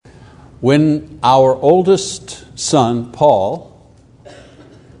When our oldest son, Paul,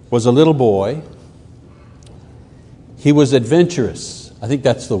 was a little boy, he was adventurous. I think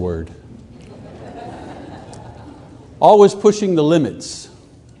that's the word. Always pushing the limits.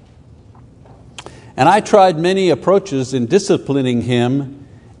 And I tried many approaches in disciplining him,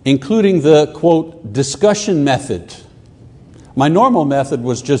 including the, quote, discussion method. My normal method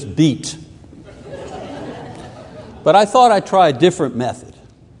was just beat. But I thought I'd try a different method.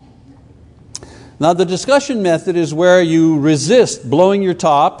 Now, the discussion method is where you resist blowing your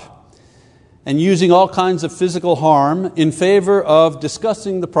top and using all kinds of physical harm in favor of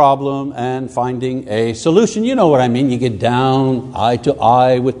discussing the problem and finding a solution. You know what I mean. You get down eye to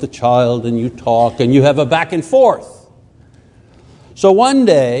eye with the child and you talk and you have a back and forth. So one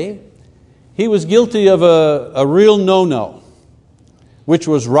day, he was guilty of a real no-no, which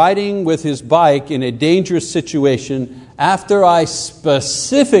was riding with his bike in a dangerous situation after I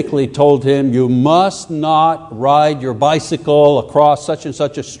specifically told him, you must not ride your bicycle across such and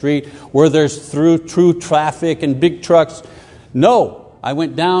such a street where there's through traffic and big trucks. No, I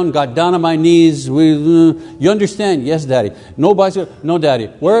went down, got down on my knees. You understand? Yes, Daddy. No bicycle? No, Daddy.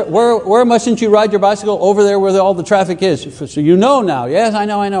 Where mustn't you ride your bicycle? Over there where all the traffic is. So you know now. Yes, I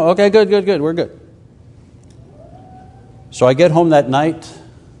know. Okay, good. We're good. So I get home that night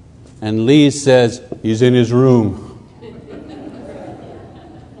and Lee says, he's in his room.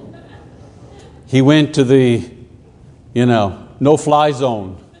 He went to the, no-fly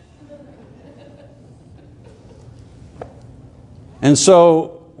zone. And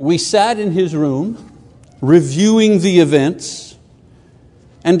so we sat in his room, reviewing the events,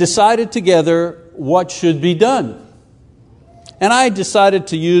 and decided together what should be done. And I decided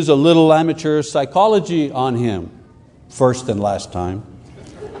to use a little amateur psychology on him, first and last time.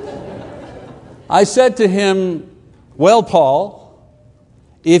 I said to him, well, Paul,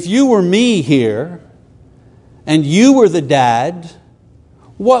 if you were me here and you were the dad,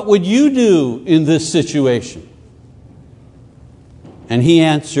 what would you do in this situation? And he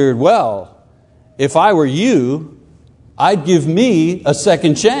answered, well, if I were you, I'd give me a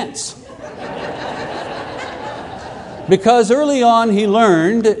second chance. Because early on he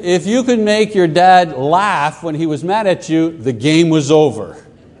learned if you could make your dad laugh when he was mad at you, the game was over.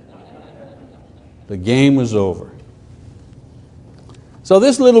 The game was over. So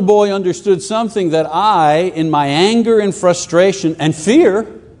this little boy understood something that I, in my anger and frustration and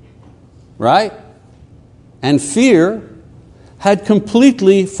fear, right? And fear, had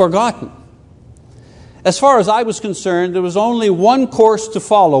completely forgotten. As far as I was concerned, there was only one course to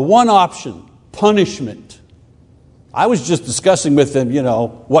follow, one option: punishment. I was just discussing with him,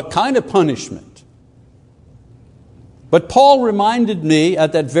 what kind of punishment. But Paul reminded me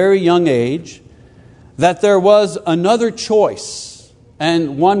at that very young age that there was another choice,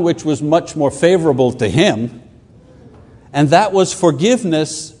 and one which was much more favorable to him, and that was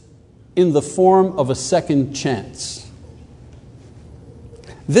forgiveness in the form of a second chance.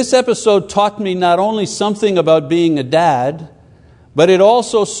 This episode taught me not only something about being a dad, but it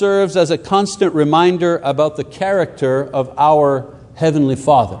also serves as a constant reminder about the character of our Heavenly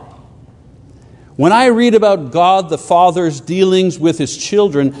Father. When I read about God the Father's dealings with His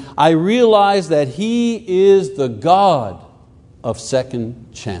children, I realize that He is the God of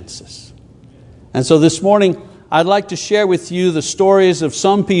second chances. And so this morning, I'd like to share with you the stories of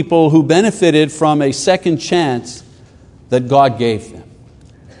some people who benefited from a second chance that God gave them.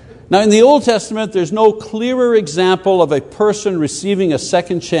 Now, in the Old Testament, there's no clearer example of a person receiving a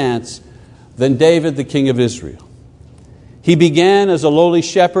second chance than David, the king of Israel. He began as a lowly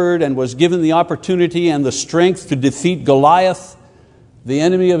shepherd and was given the opportunity and the strength to defeat Goliath, the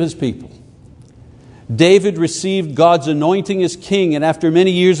enemy of his people. David received God's anointing as king, and after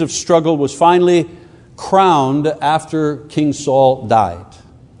many years of struggle was finally crowned after King Saul died.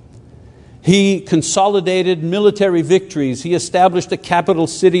 He consolidated military victories. He established a capital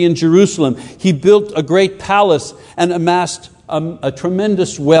city in Jerusalem. He built a great palace and amassed a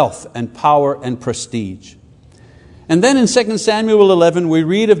tremendous wealth and power and prestige. And then in 2 Samuel 11, we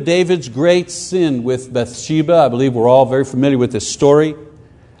read of David's great sin with Bathsheba. I believe we're all very familiar with this story.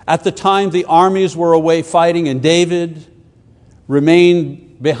 At the time, the armies were away fighting, and David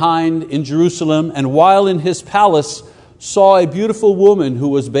remained behind in Jerusalem, and while in his palace, saw a beautiful woman who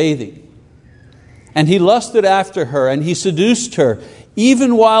was bathing. And he lusted after her, and he seduced her,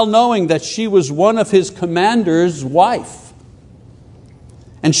 even while knowing that she was one of his commander's wife.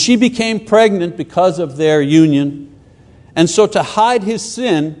 And she became pregnant because of their union. And so to hide his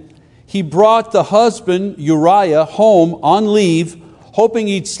sin, he brought the husband, Uriah, home on leave, hoping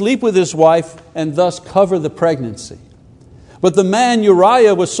he'd sleep with his wife and thus cover the pregnancy. But the man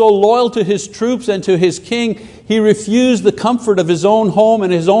Uriah was so loyal to his troops and to his king, he refused the comfort of his own home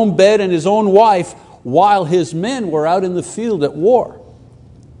and his own bed and his own wife while his men were out in the field at war.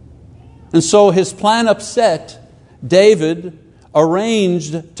 And so, his plan upset, David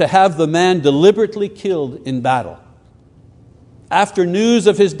arranged to have the man deliberately killed in battle. After news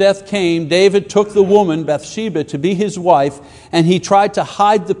of his death came, David took the woman, Bathsheba, to be his wife, and he tried to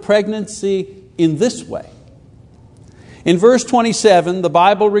hide the pregnancy in this way. In verse 27, the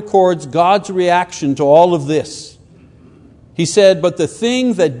Bible records God's reaction to all of this. He said, "But the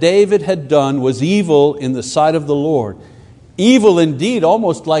thing that David had done was evil in the sight of the Lord." Evil indeed,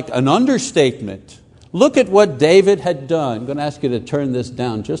 almost like an understatement. Look at what David had done. I'm going to ask you to turn this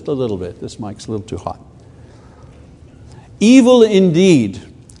down just a little bit. This mic's a little too hot. Evil indeed.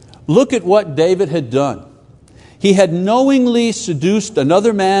 Look at what David had done. He had knowingly seduced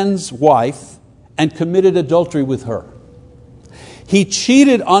another man's wife and committed adultery with her. He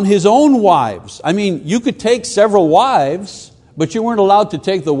cheated on his own wives. I mean, you could take several wives, but you weren't allowed to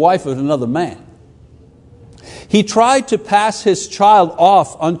take the wife of another man. He tried to pass his child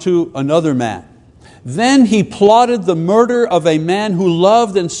off unto another man. Then he plotted the murder of a man who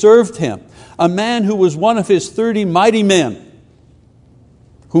loved and served him, a man who was one of his 30 mighty men,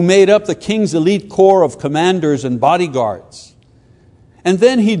 who made up the king's elite corps of commanders and bodyguards. And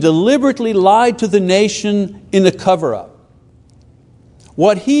then he deliberately lied to the nation in a cover-up.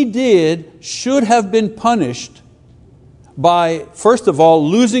 What he did should have been punished by, first of all,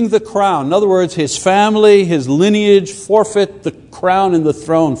 losing the crown. In other words, his family, his lineage forfeit the crown and the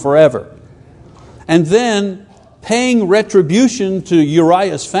throne forever. And then paying retribution to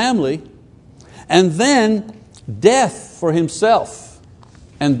Uriah's family, and then death for himself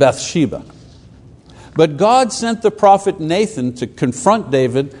and Bathsheba. But God sent the prophet Nathan to confront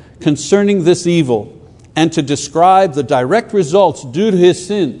David concerning this evil and to describe the direct results due to his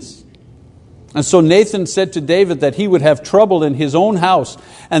sins. And so Nathan said to David that he would have trouble in his own house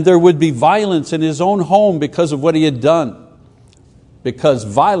and there would be violence in his own home because of what he had done. Because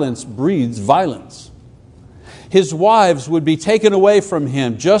violence breeds violence. His wives would be taken away from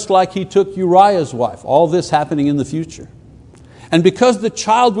him just like he took Uriah's wife. All this happening in the future. And because the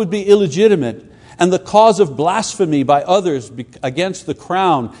child would be illegitimate and the cause of blasphemy by others against the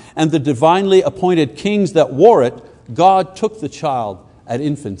crown and the divinely appointed kings that wore it, God took the child at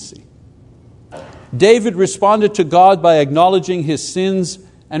infancy. David responded to God by acknowledging his sins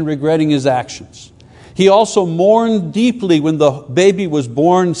and regretting his actions. He also mourned deeply when the baby was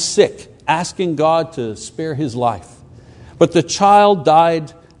born sick, asking God to spare his life. But the child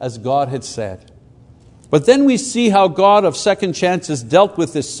died as God had said. But then we see how God of second chances dealt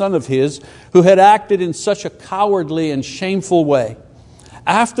with this son of his who had acted in such a cowardly and shameful way.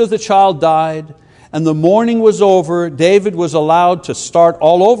 After the child died and the mourning was over, David was allowed to start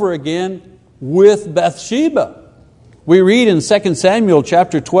all over again with Bathsheba. We read in 2 Samuel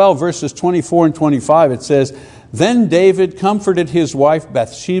chapter 12 verses 24 and 25, it says, "Then David comforted his wife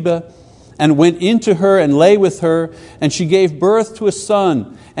Bathsheba and went into her and lay with her, and she gave birth to a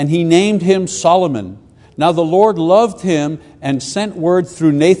son, and he named him Solomon. Now the Lord loved him and sent word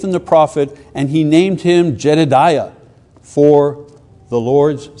through Nathan the prophet, and he named him Jedediah for the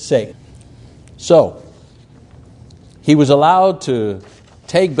Lord's sake." So, he was allowed to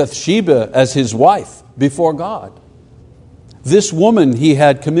take Bathsheba as his wife before God. This woman he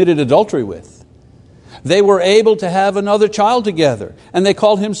had committed adultery with. They were able to have another child together, and they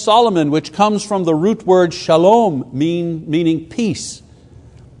called him Solomon, which comes from the root word shalom, meaning peace.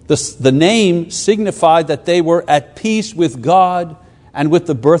 The name signified that they were at peace with God and with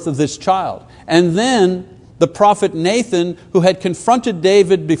the birth of this child. And then the prophet Nathan, who had confronted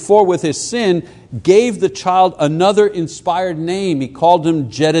David before with his sin, gave the child another inspired name. He called him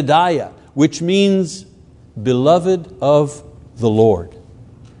Jedediah, which means beloved of the Lord.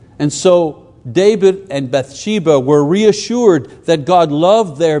 And so David and Bathsheba were reassured that God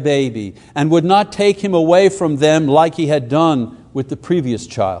loved their baby and would not take him away from them like he had done with the previous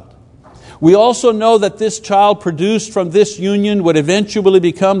child. We also know that this child produced from this union would eventually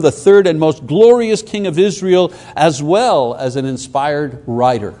become the third and most glorious king of Israel, as well as an inspired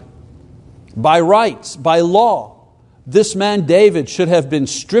writer. By rights, by law, this man David should have been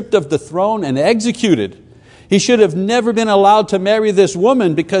stripped of the throne and executed. He should have never been allowed to marry this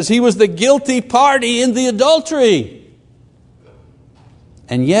woman because he was the guilty party in the adultery.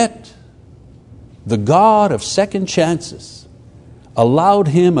 And yet, the God of second chances allowed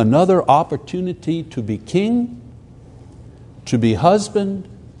him another opportunity to be king, to be husband,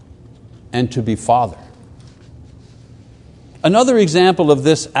 and to be father. Another example of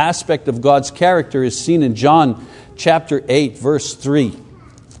this aspect of God's character is seen in John chapter 8, verse 3.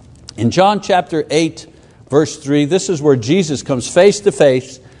 In John chapter 8, verse 3, this is where Jesus comes face to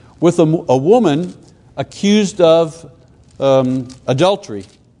face with a woman accused of adultery.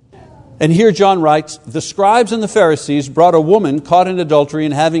 And here John writes, "The scribes and the Pharisees brought a woman caught in adultery,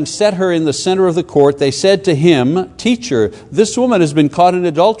 and having set her in the center of the court, they said to him, 'Teacher, this woman has been caught in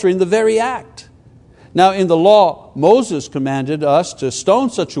adultery in the very act. Now in the law, Moses commanded us to stone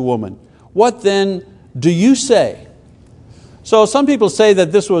such a woman. What then do you say?'" So some people say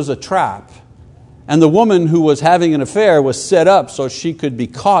that this was a trap, and the woman who was having an affair was set up so she could be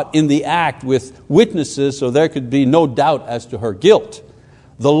caught in the act with witnesses, so there could be no doubt as to her guilt.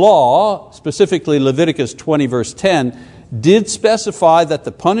 The law, specifically Leviticus 20 verse 10, did specify that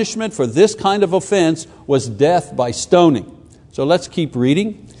the punishment for this kind of offense was death by stoning. So let's keep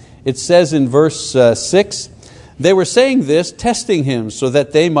reading. It says in verse 6, "They were saying this, testing him, so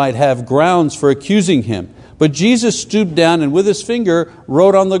that they might have grounds for accusing him. But Jesus stooped down and with his finger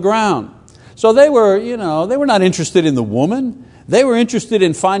wrote on the ground." So they were not interested in the woman. They were interested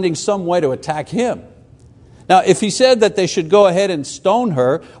in finding some way to attack him. Now, if he said that they should go ahead and stone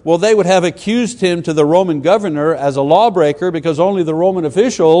her, well, they would have accused him to the Roman governor as a lawbreaker, because only the Roman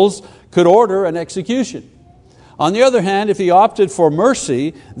officials could order an execution. On the other hand, if he opted for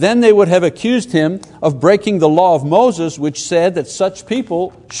mercy, then they would have accused him of breaking the law of Moses, which said that such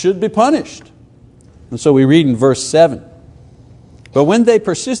people should be punished. And so we read in verse 7, "But when they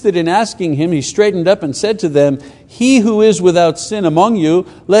persisted in asking him, he straightened up and said to them, 'He who is without sin among you,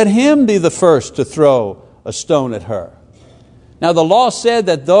 let him be the first to throw a stone at her.'" Now the law said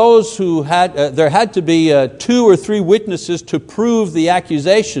that those who there had to be 2 or 3 witnesses to prove the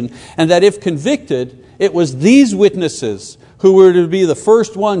accusation, and that if convicted, it was these witnesses who were to be the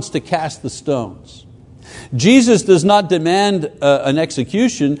first ones to cast the stones. Jesus does not demand an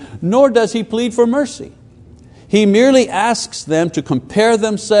execution, nor does he plead for mercy. He merely asks them to compare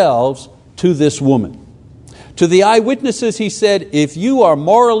themselves to this woman. To the eyewitnesses he said, "If you are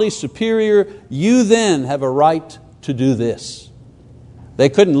morally superior, you then have a right to do this." They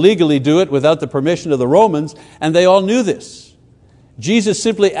couldn't legally do it without the permission of the Romans, and they all knew this. Jesus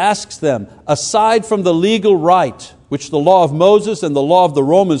simply asks them, aside from the legal right which the law of Moses and the law of the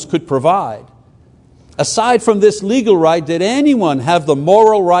Romans could provide, aside from this legal right, did anyone have the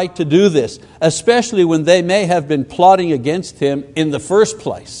moral right to do this, especially when they may have been plotting against him in the first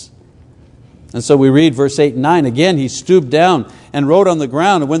place? And so we read verse 8 and 9, "Again he stooped down and wrote on the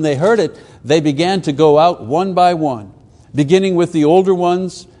ground, and when they heard it, they began to go out one by one, beginning with the older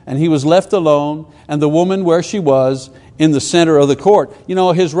ones, and he was left alone, and the woman where she was, in the center of the court." You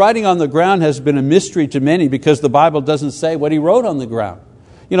know, his writing on the ground has been a mystery to many, because the Bible doesn't say what he wrote on the ground.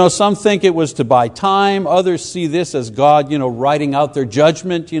 You know, some think it was to buy time. Others see this as God, writing out their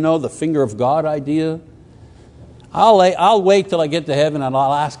judgment, the finger of God idea. I'll wait till I get to heaven and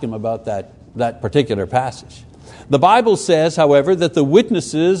I'll ask him about that particular passage. The Bible says, however, that the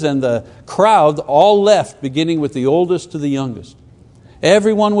witnesses and the crowd all left, beginning with the oldest to the youngest.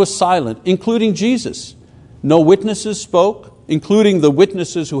 Everyone was silent, including Jesus. No witnesses spoke, including the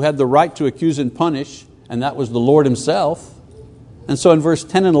witnesses who had the right to accuse and punish, and that was the Lord himself. And so in verse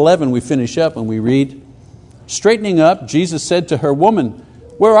 10 and 11 we finish up and we read, "Straightening up, Jesus said to her, 'Woman,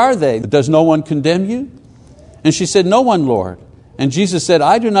 where are they? Does no one condemn you?' And she said, 'No one, Lord.' And Jesus said,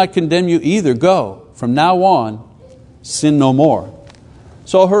 'I do not condemn you either. Go, from now on, sin no more.'"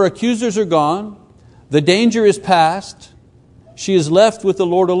 So her accusers are gone. The danger is past. She is left with the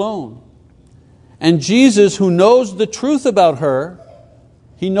Lord alone. And Jesus, who knows the truth about her,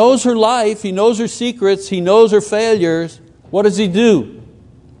 he knows her life, he knows her secrets, he knows her failures. What does he do?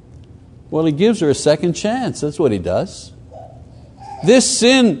 Well, he gives her a second chance. That's what he does. This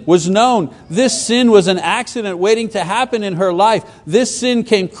sin was known. This sin was an accident waiting to happen in her life. This sin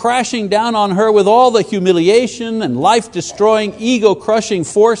came crashing down on her with all the humiliation and life-destroying, ego-crushing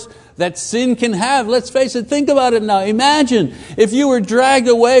force that sin can have. Let's face it, think about it now. Imagine if you were dragged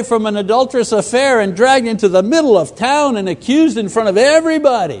away from an adulterous affair and dragged into the middle of town and accused in front of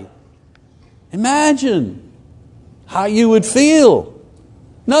everybody. Imagine how you would feel.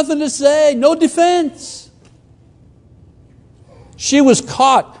 Nothing to say, no defense. She was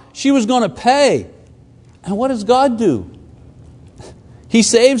caught. She was going to pay. And what does God do? He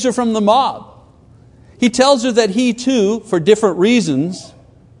saves her from the mob. He tells her that He too, for different reasons,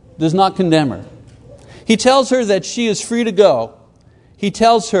 does not condemn her. He tells her that she is free to go. He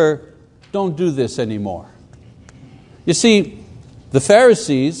tells her, don't do this anymore. You see, the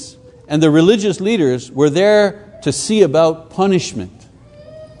Pharisees and the religious leaders were there to see about punishment.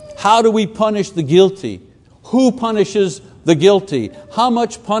 How do we punish the guilty? Who punishes the guilty? How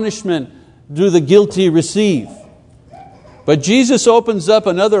much punishment do the guilty receive? But Jesus opens up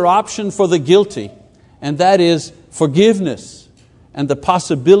another option for the guilty, and that is forgiveness and the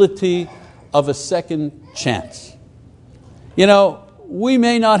possibility of a second chance. You know, we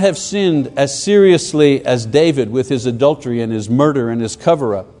may not have sinned as seriously as David with his adultery and his murder and his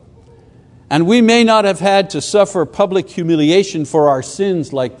cover-up. And we may not have had to suffer public humiliation for our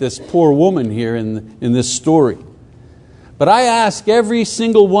sins like this poor woman here in this story. But I ask every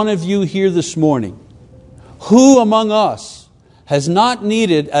single one of you here this morning, who among us has not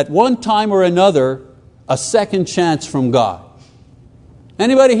needed at one time or another a second chance from God?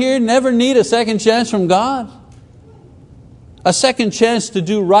 Anybody here never need a second chance from God? A second chance to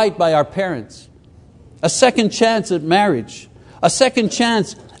do right by our parents. A second chance at marriage. A second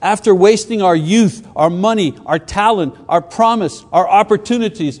chance after wasting our youth, our money, our talent, our promise, our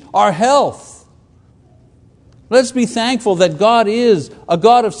opportunities, our health. Let's be thankful that God is a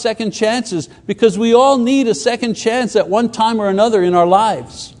God of second chances, because we all need a second chance at one time or another in our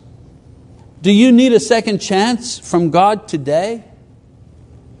lives. Do you need a second chance from God today?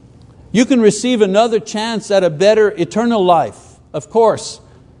 You can receive another chance at a better eternal life, of course,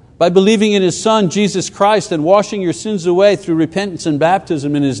 by believing in His Son, Jesus Christ, and washing your sins away through repentance and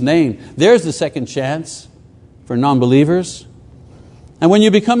baptism in His name. There's the second chance for non-believers. And when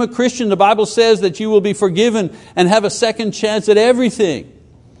you become a Christian, the Bible says that you will be forgiven and have a second chance at everything.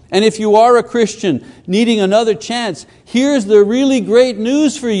 And if you are a Christian needing another chance, here's the really great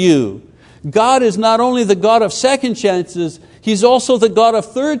news for you. God is not only the God of second chances, He's also the God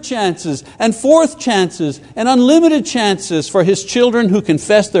of third chances and fourth chances and unlimited chances for His children who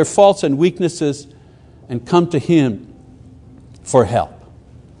confess their faults and weaknesses and come to Him for help.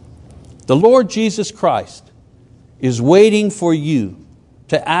 The Lord Jesus Christ is waiting for you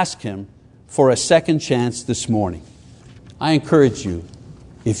to ask Him for a second chance this morning. I encourage you,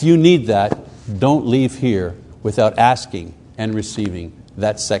 if you need that, don't leave here without asking and receiving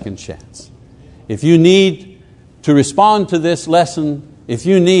that second chance. If you need to respond to this lesson, if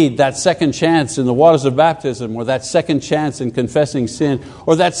you need that second chance in the waters of baptism, or that second chance in confessing sin,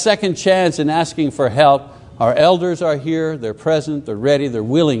 or that second chance in asking for help, our elders are here, they're present, they're ready, they're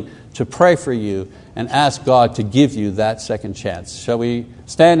willing to pray for you and ask God to give you that second chance. Shall we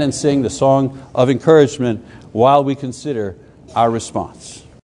stand and sing the song of encouragement while we consider our response?